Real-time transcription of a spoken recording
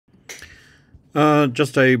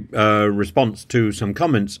Just a response to some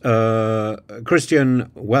comments.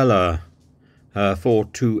 Christian Weller,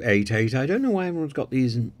 4288. I don't know why everyone's got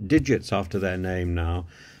these digits after their name now.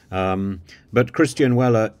 But Christian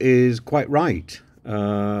Weller is quite right.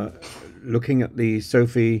 Looking at the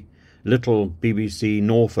Sophie Little BBC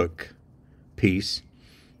Norfolk piece,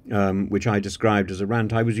 which I described as a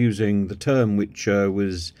rant, I was using the term which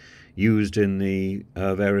was used in the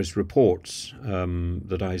various reports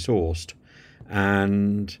that I sourced.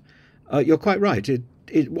 And you're quite right.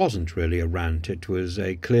 It wasn't really a rant. It was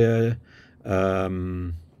a clear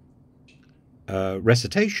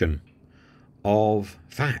recitation of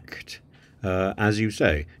fact, as you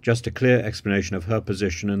say, just a clear explanation of her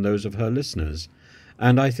position and those of her listeners.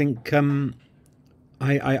 And I think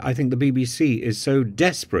I think the BBC is so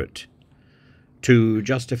desperate to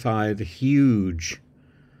justify the huge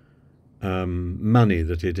money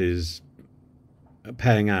that it is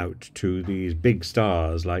paying out to these big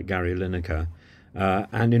stars like Gary Lineker,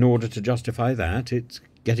 and in order to justify that, it's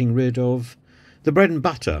getting rid of the bread and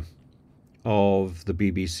butter of the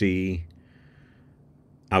BBC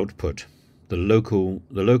output, the local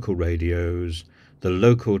radios, the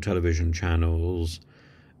local television channels,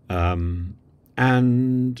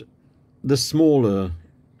 and the smaller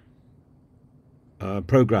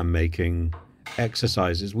program making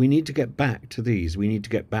exercises. We need to get back to these. We need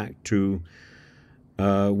to get back to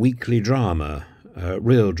weekly drama,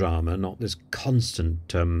 real drama, not this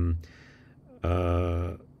constant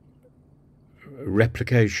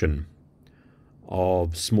replication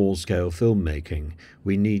of small-scale filmmaking.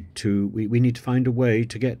 We need to find a way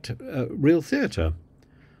to get real theatre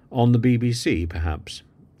on the BBC, perhaps,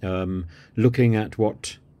 looking at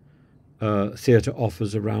what theatre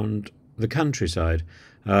offers around the countryside,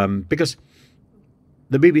 because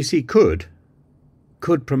the BBC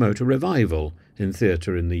could promote a revival in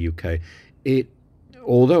theatre in the UK.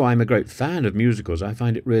 Although I'm a great fan of musicals, I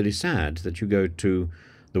find it really sad that you go to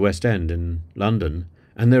the West End in London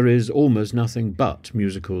and there is almost nothing but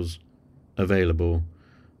musicals available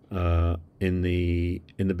in the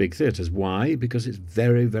big theatres. Why? Because it's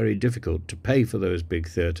very, very difficult to pay for those big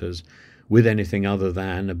theatres with anything other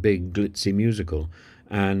than a big glitzy musical,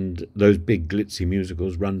 and those big glitzy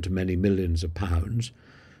musicals run to many millions of pounds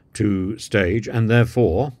to stage, and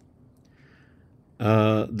therefore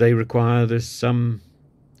they require this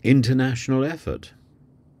international effort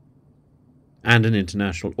and an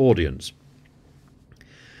international audience.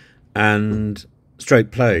 And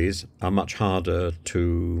straight plays are much harder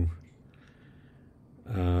to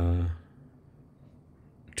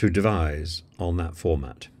devise on that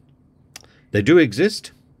format. They do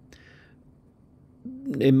exist.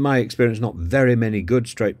 In my experience, not very many good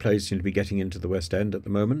straight plays seem to be getting into the West End at the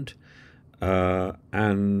moment,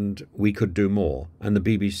 and we could do more, and the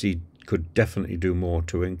BBC could definitely do more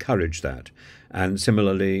to encourage that. And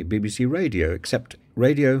similarly, BBC Radio, except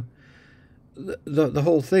radio, the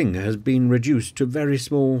whole thing has been reduced to very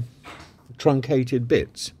small, truncated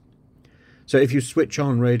bits. So if you switch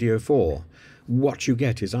on Radio 4, what you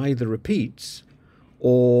get is either repeats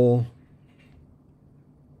or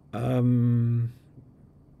a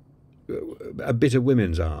bit of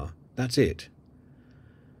Women's Hour. That's it.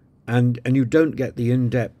 And you don't get the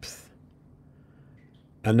in-depth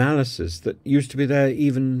analysis that used to be there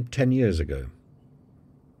even 10 years ago.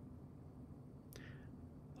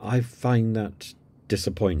 I find that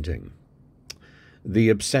disappointing. The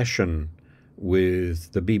obsession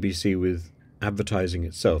with the BBC with advertising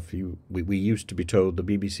itself. We used to be told the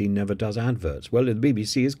BBC never does adverts. Well, the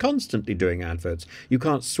BBC is constantly doing adverts. You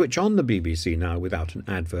can't switch on the BBC now without an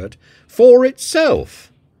advert for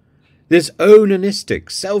itself. This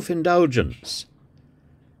onanistic self-indulgence.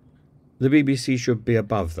 The BBC should be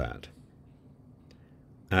above that.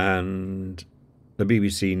 And the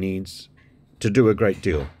BBC needs to do a great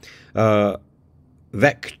deal.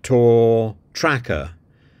 Vector Tracker,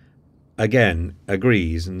 again,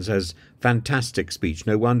 agrees and says, fantastic speech.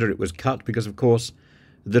 No wonder it was cut, because, of course,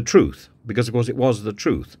 it was the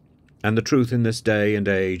truth. And the truth in this day and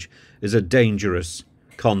age is a dangerous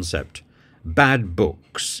concept. Bad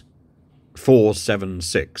Books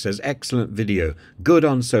 476 says, excellent video. Good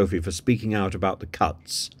on Sophie for speaking out about the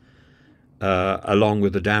cuts, along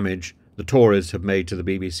with the damage the Tories have made to the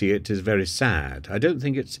BBC. It is very sad. I don't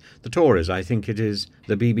think it's the Tories. I think it is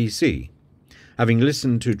the BBC. Having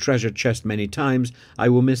listened to Treasure Chest many times, I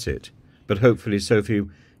will miss it. But hopefully Sophie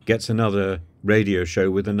gets another radio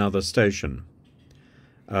show with another station.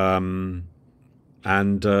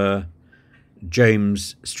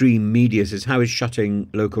 James Stream Media says, how is shutting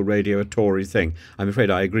local radio a Tory thing? I'm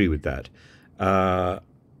afraid I agree with that.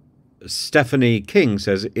 Stephanie King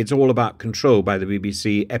says it's all about control by the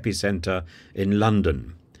BBC Epicentre in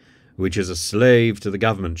London, which is a slave to the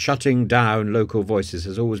government. Shutting down local voices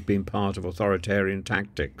has always been part of authoritarian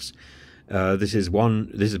tactics. This is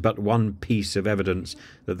but one piece of evidence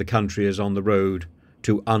that the country is on the road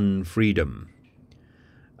to unfreedom.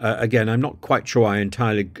 Again, I'm not quite sure I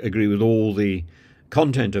entirely agree with all the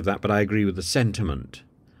content of that, but I agree with the sentiment.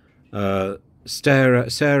 Sarah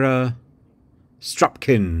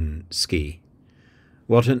Strupkinski.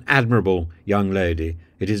 What an admirable young lady.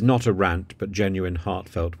 It is not a rant, but genuine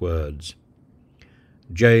heartfelt words.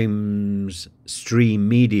 James Stream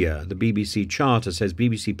Media. The BBC Charter says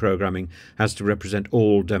BBC programming has to represent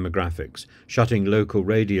all demographics. Shutting local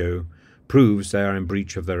radio proves they are in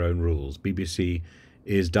breach of their own rules. BBC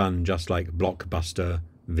is done just like Blockbuster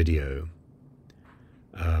Video.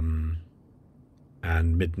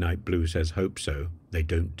 And Midnight Blue says, hope so. They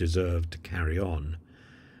don't deserve to carry on.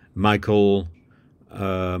 Michael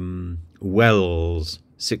Wells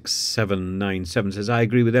 6797 says, I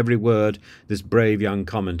agree with every word this brave young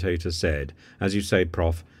commentator said. As you say,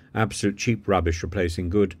 Prof, absolute cheap rubbish replacing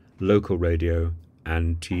good local radio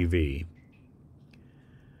and TV.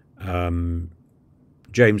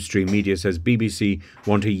 James Stream Media says, BBC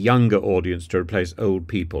want a younger audience to replace old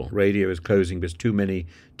people. Radio is closing because too many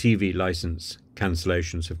TV licence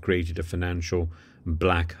cancellations have created a financial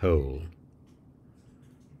black hole.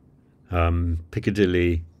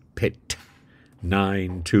 Piccadilly Pit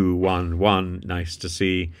 9211, nice to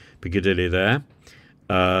see Piccadilly there,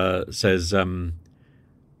 says,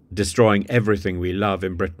 destroying everything we love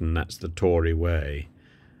in Britain, that's the Tory way.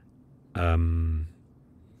 So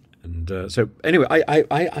anyway,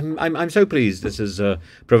 I'm so pleased this has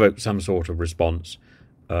provoked some sort of response,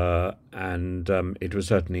 and it was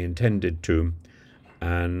certainly intended to,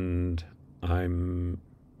 and I'm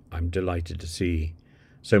delighted to see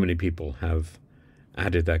so many people have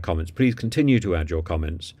added their comments. Please continue to add your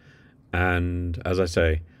comments, and as I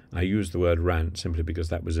say, I use the word rant simply because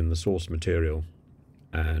that was in the source material,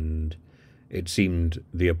 and it seemed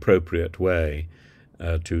the appropriate way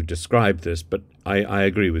to describe this. But I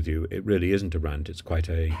agree with you. It really isn't a rant. It's quite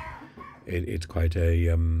a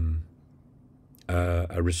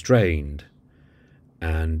restrained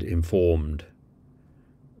and informed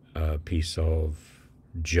piece of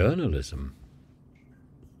journalism.